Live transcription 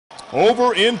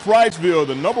Over in Priceville,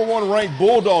 the #1 ranked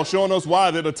Bulldogs showing us why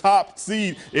they're the top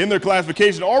seed in their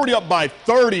classification. Already up by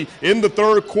 30 in the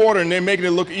third quarter, and they're making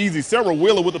it look easy. Sarah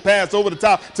Wheeler with the pass over the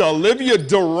top to Olivia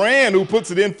Duran, who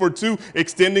puts it in for 2,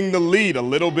 extending the lead. A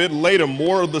little bit later,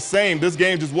 more of the same. This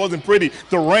game just wasn't pretty.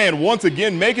 Duran once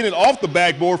again making it off the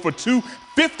backboard for 2,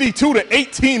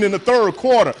 52-18 in the third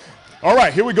quarter. All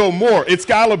right, here we go more. It's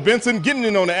Skylar Benson getting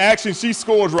in on the action. She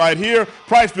scores right here.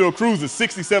 Priceville cruises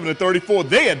 67-34.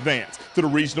 They advance to the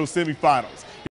regional semifinals.